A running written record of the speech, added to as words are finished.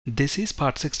This is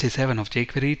part 67 of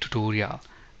jQuery tutorial.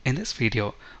 In this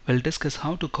video, we'll discuss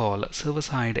how to call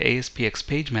server-side aspx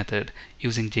page method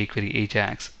using jQuery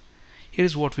AJAX. Here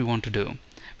is what we want to do.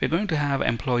 We're going to have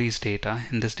employees data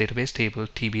in this database table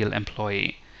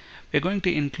tblEmployee. We're going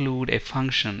to include a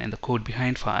function in the code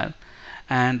behind file,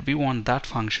 and we want that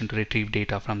function to retrieve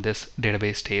data from this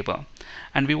database table.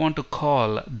 And we want to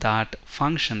call that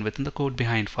function within the code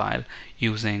behind file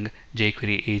using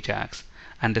jQuery AJAX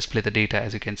and display the data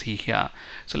as you can see here.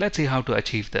 So let's see how to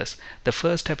achieve this. The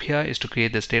first step here is to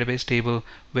create this database table,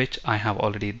 which I have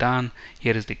already done.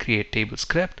 Here is the create table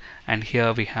script, and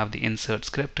here we have the insert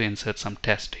script to insert some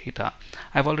test data.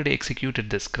 I've already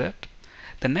executed this script.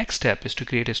 The next step is to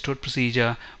create a stored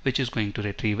procedure which is going to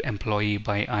retrieve employee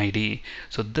by ID.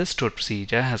 So this stored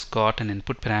procedure has got an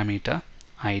input parameter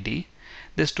ID.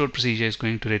 This stored procedure is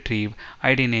going to retrieve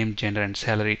ID, name, gender, and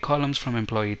salary columns from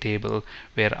employee table,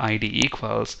 where ID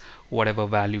equals whatever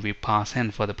value we pass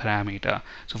in for the parameter.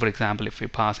 So for example, if we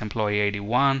pass employee ID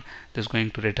 1, this is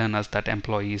going to return us that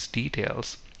employee's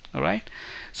details. Alright,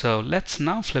 so let's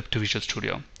now flip to Visual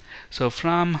Studio. So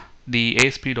from the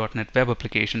ASP.NET Web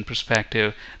Application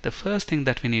perspective, the first thing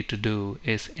that we need to do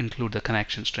is include the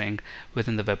connection string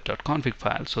within the web.config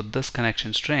file. So this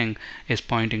connection string is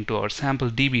pointing to our sample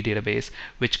DB database,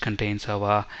 which contains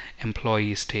our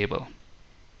employees table.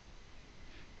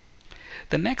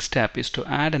 The next step is to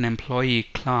add an employee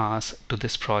class to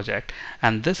this project,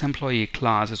 and this employee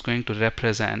class is going to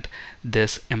represent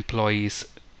this employees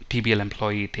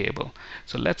tblEmployee table.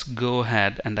 So let's go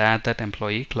ahead and add that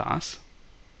employee class.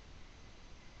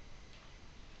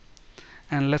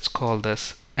 And let's call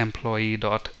this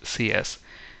employee.cs.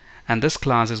 And this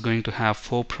class is going to have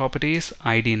 4 properties: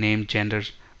 ID, name, gender,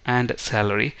 and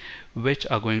salary, which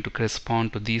are going to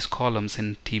correspond to these columns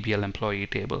in tblEmployee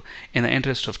table. In the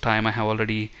interest of time, I have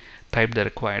already typed the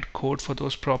required code for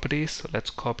those properties. So let's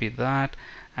copy that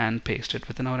and paste it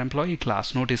within our employee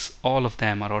class. Notice all of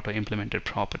them are auto-implemented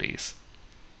properties.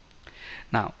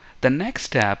 Now, the next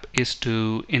step is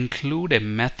to include a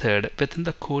method within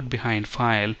the code behind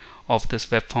file of this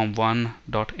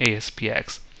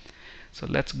webform1.aspx. So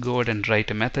let's go ahead and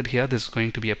write a method here. This is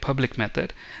going to be a public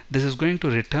method. This is going to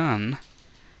return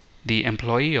the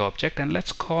employee object, and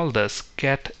let's call this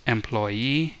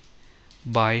getEmployeeById.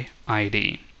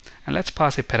 And let's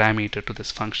pass a parameter to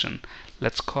this function.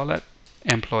 Let's call it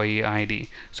employee ID.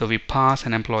 So we pass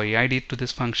an employee ID to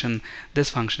this function. This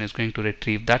function is going to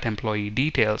retrieve that employee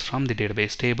details from the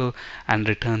database table and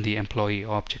return the employee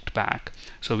object back.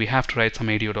 So we have to write some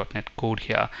ADO.NET code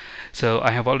here. So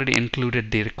I have already included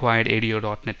the required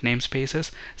ADO.NET namespaces: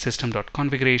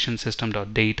 system.configuration,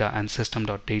 system.data, and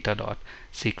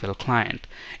system.data.SQL client.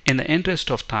 In the interest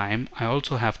of time, I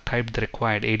also have typed the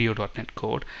required ADO.NET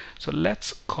code. So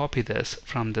let's copy this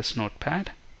from this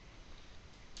notepad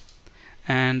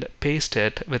and paste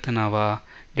it within our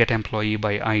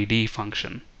getEmployeeById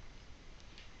function.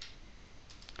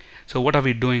 So what are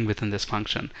we doing within this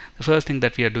function? The first thing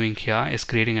that we are doing here is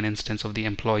creating an instance of the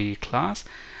employee class,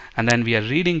 and then we are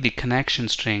reading the connection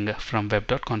string from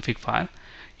web.config file.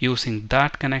 Using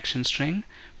that connection string,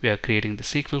 we are creating the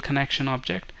SQL connection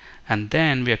object, and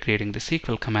then we are creating the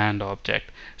SQL command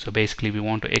object. So basically we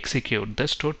want to execute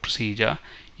this stored procedure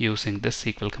using this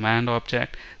SQL command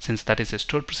object. Since that is a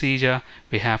stored procedure,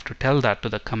 we have to tell that to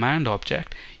the command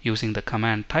object using the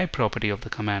command type property of the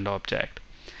command object.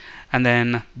 And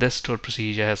then this stored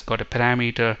procedure has got a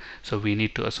parameter, so we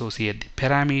need to associate the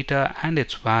parameter and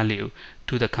its value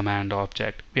to the command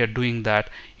object. We are doing that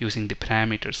using the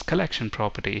parameters collection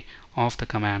property of the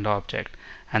command object.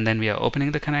 And then we are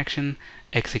opening the connection,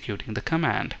 executing the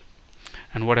command.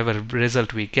 And whatever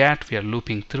result we get, we are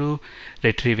looping through,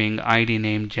 retrieving ID,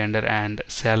 name, gender, and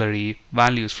salary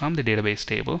values from the database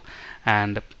table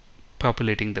and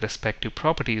populating the respective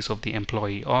properties of the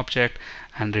employee object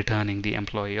and returning the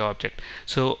employee object.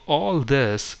 So all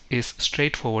this is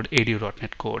straightforward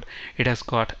ADO.NET code. It has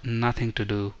got nothing to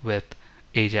do with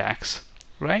AJAX,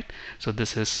 right? So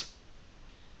this is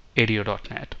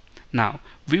ADO.NET. Now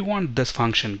we want this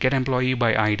function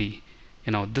getEmployeeById.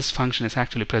 This function is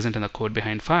actually present in the code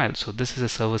behind file. So this is a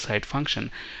server-side function.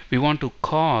 We want to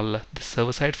call the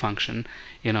server-side function,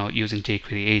 using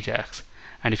jQuery AJAX.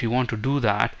 And if you want to do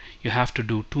that, you have to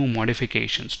do 2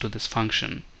 modifications to this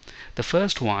function. The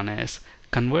first one is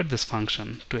convert this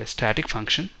function to a static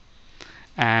function.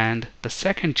 And the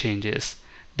second change is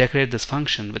decorate this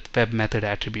function with web method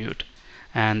attribute.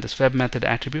 And this web method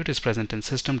attribute is present in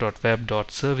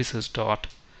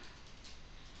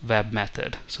system.web.services.web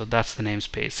method. So that's the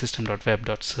namespace,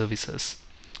 system.web.services.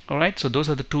 Alright, so those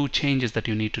are the 2 changes that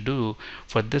you need to do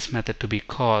for this method to be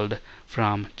called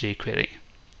from jQuery.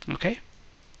 Okay.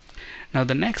 Now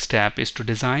the next step is to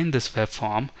design this web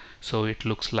form so it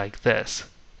looks like this.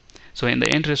 So in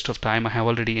the interest of time, I have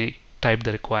already typed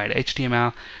the required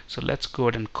HTML. So let's go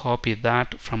ahead and copy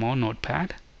that from our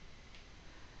notepad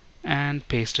and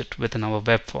paste it within our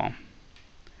web form.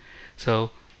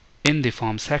 So in the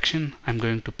form section, I'm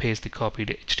going to paste the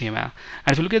copied HTML.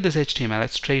 And if you look at this HTML,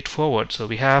 it's straightforward. So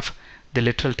we have the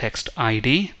literal text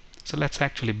ID. So let's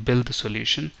actually build the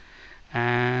solution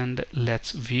and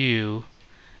let's view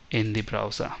in the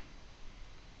browser.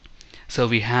 So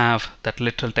we have that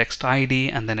literal text ID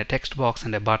and then a text box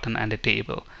and a button and a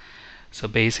table. So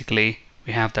basically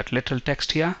we have that literal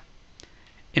text here,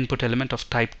 input element of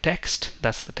type text,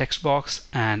 that's the text box,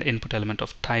 and input element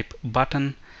of type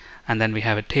button, and then we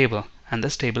have a table, and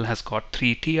this table has got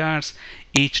 3 TRs.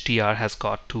 Each TR has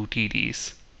got 2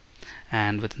 TDs,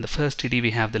 and within the first TD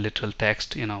we have the literal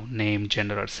text, name,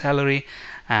 gender, or salary,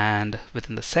 and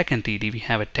within the second TD we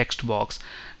have a text box,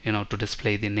 to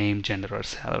display the name, gender, or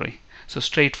salary. So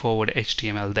straightforward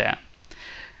HTML there.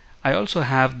 I also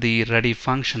have the ready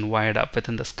function wired up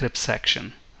within the script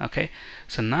section. Okay,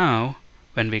 so now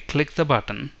when we click the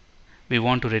button, we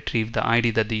want to retrieve the ID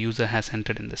that the user has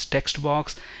entered in this text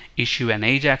box, issue an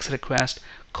AJAX request,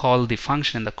 call the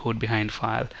function in the code behind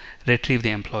file, retrieve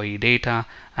the employee data,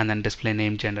 and then display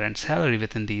name, gender, and salary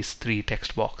within these 3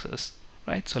 text boxes.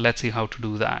 Right? So let's see how to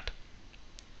do that.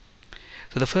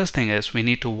 So the first thing is we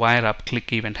need to wire up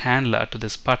click event handler to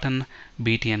this button,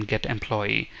 BT, and get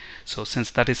employee. So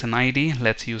since that is an ID,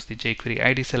 let's use the jQuery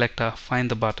ID selector, find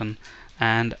the button,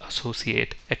 and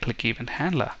associate a click event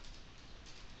handler.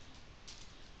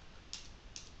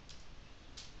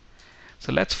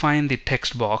 So let's find the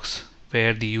text box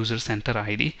where the users enter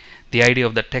ID. The ID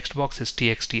of the text box is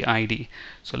txt ID.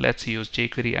 So let's use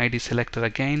jQuery ID selector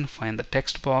again, find the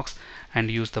text box, and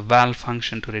use the val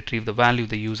function to retrieve the value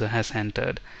the user has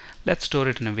entered. Let's store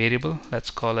it in a variable.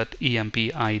 Let's call it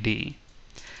empID.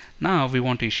 Now we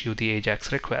want to issue the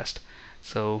AJAX request.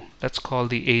 So let's call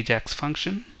the AJAX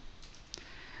function,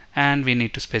 and we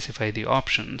need to specify the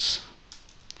options.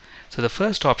 So the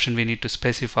first option we need to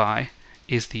specify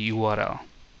is the URL.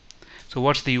 So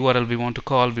what's the URL we want to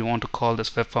call? We want to call this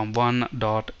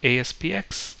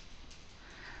webform1.aspx,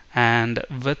 and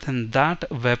within that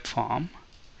web form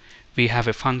we have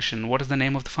a function. What is the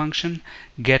name of the function?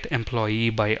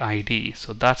 GetEmployeeById.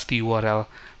 So that's the URL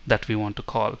that we want to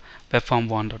call,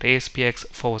 webform1.aspx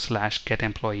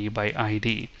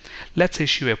 /getEmployeeById. Let's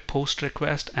issue a post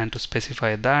request, and to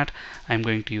specify that I'm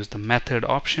going to use the method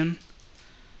option,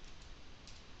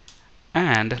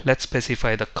 and let's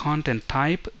specify the content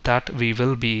type that we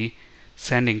will be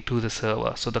sending to the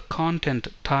server. So the content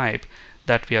type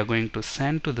that we are going to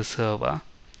send to the server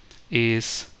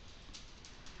is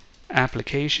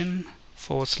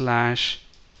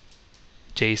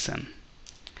application/JSON.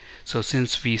 So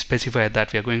since we specified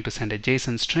that we are going to send a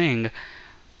JSON string,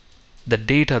 the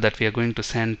data that we are going to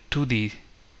send to the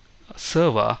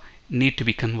server need to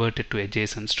be converted to a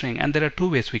JSON string. And there are 2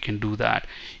 ways we can do that.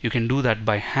 You can do that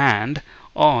by hand,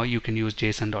 or you can use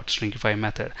JSON.stringify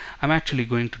method. I'm actually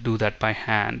going to do that by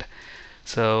hand.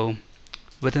 So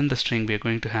within the string we are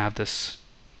going to have this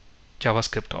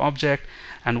JavaScript object,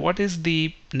 and what is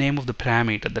the name of the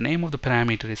parameter? The name of the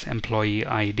parameter is employee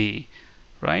ID,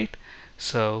 right?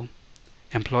 So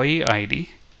employee ID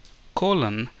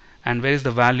colon, and where is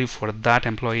the value for that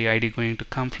employee ID going to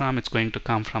come from? It's going to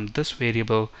come from this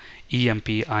variable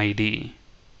empID.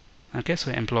 Okay,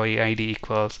 so employee ID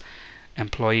equals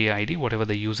employee ID, whatever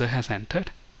the user has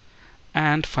entered,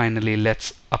 and finally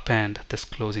let's append this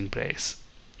closing brace.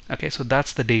 Okay, so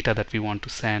that's the data that we want to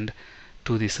send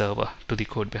to the server, to the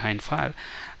code behind file,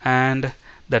 and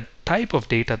the type of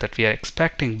data that we are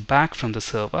expecting back from the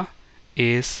server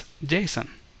is JSON.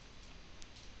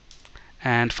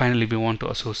 And finally we want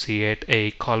to associate a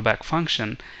callback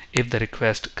function if the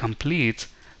request completes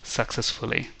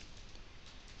successfully.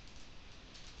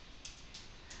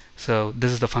 So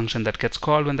this is the function that gets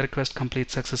called when the request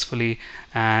completes successfully,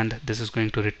 and this is going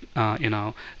to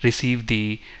receive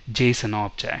the JSON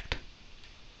object.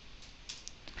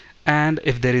 And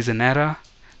if there is an error,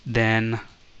 then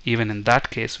even in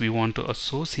that case we want to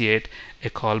associate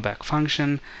a callback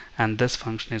function, and this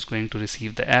function is going to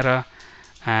receive the error,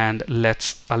 and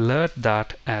let's alert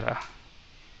that error.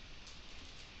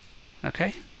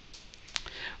 Okay,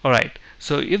 alright,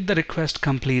 so if the request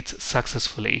completes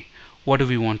successfully, what do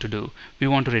we want to do? We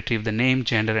want to retrieve the name,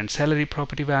 gender, and salary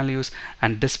property values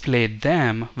and display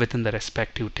them within the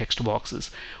respective text boxes.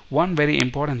 One very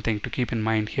important thing to keep in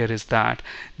mind here is that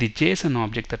the JSON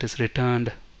object that is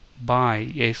returned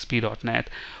by ASP.NET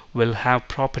will have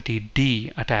property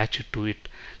D attached to it.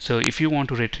 So if you want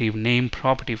to retrieve name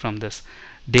property from this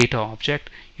data object,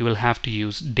 you will have to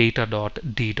use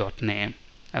data.d.name.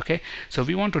 Okay, so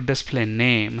we want to display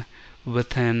name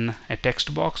within a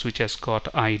text box which has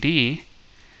got ID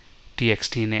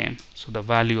txt name. So the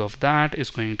value of that is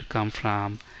going to come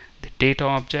from the data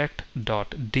object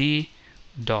 .d.name.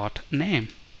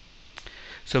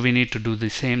 So we need to do the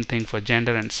same thing for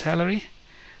gender and salary.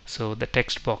 So the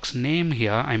text box name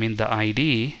here, I mean the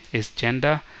ID, is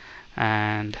gender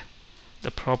and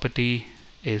the property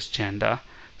is gender.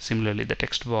 Similarly, the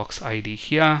text box ID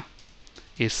here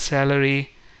is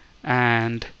salary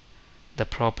and the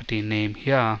property name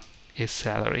here is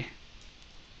salary.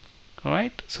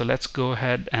 Alright, so let's go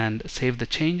ahead and save the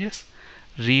changes,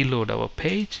 reload our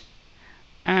page,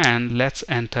 and let's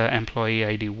enter employee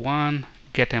ID 1,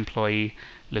 get employee.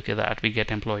 Look at that, we get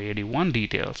employee ID 1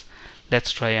 details.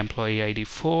 Let's try employee ID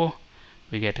 4,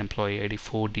 we get employee ID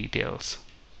 4 details.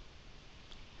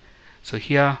 So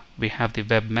here we have the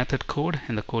web method code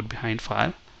in the code behind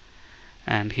file,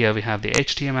 and here we have the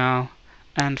HTML,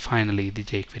 and finally the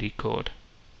jQuery code.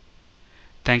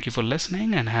 Thank you for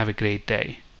listening and have a great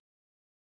day.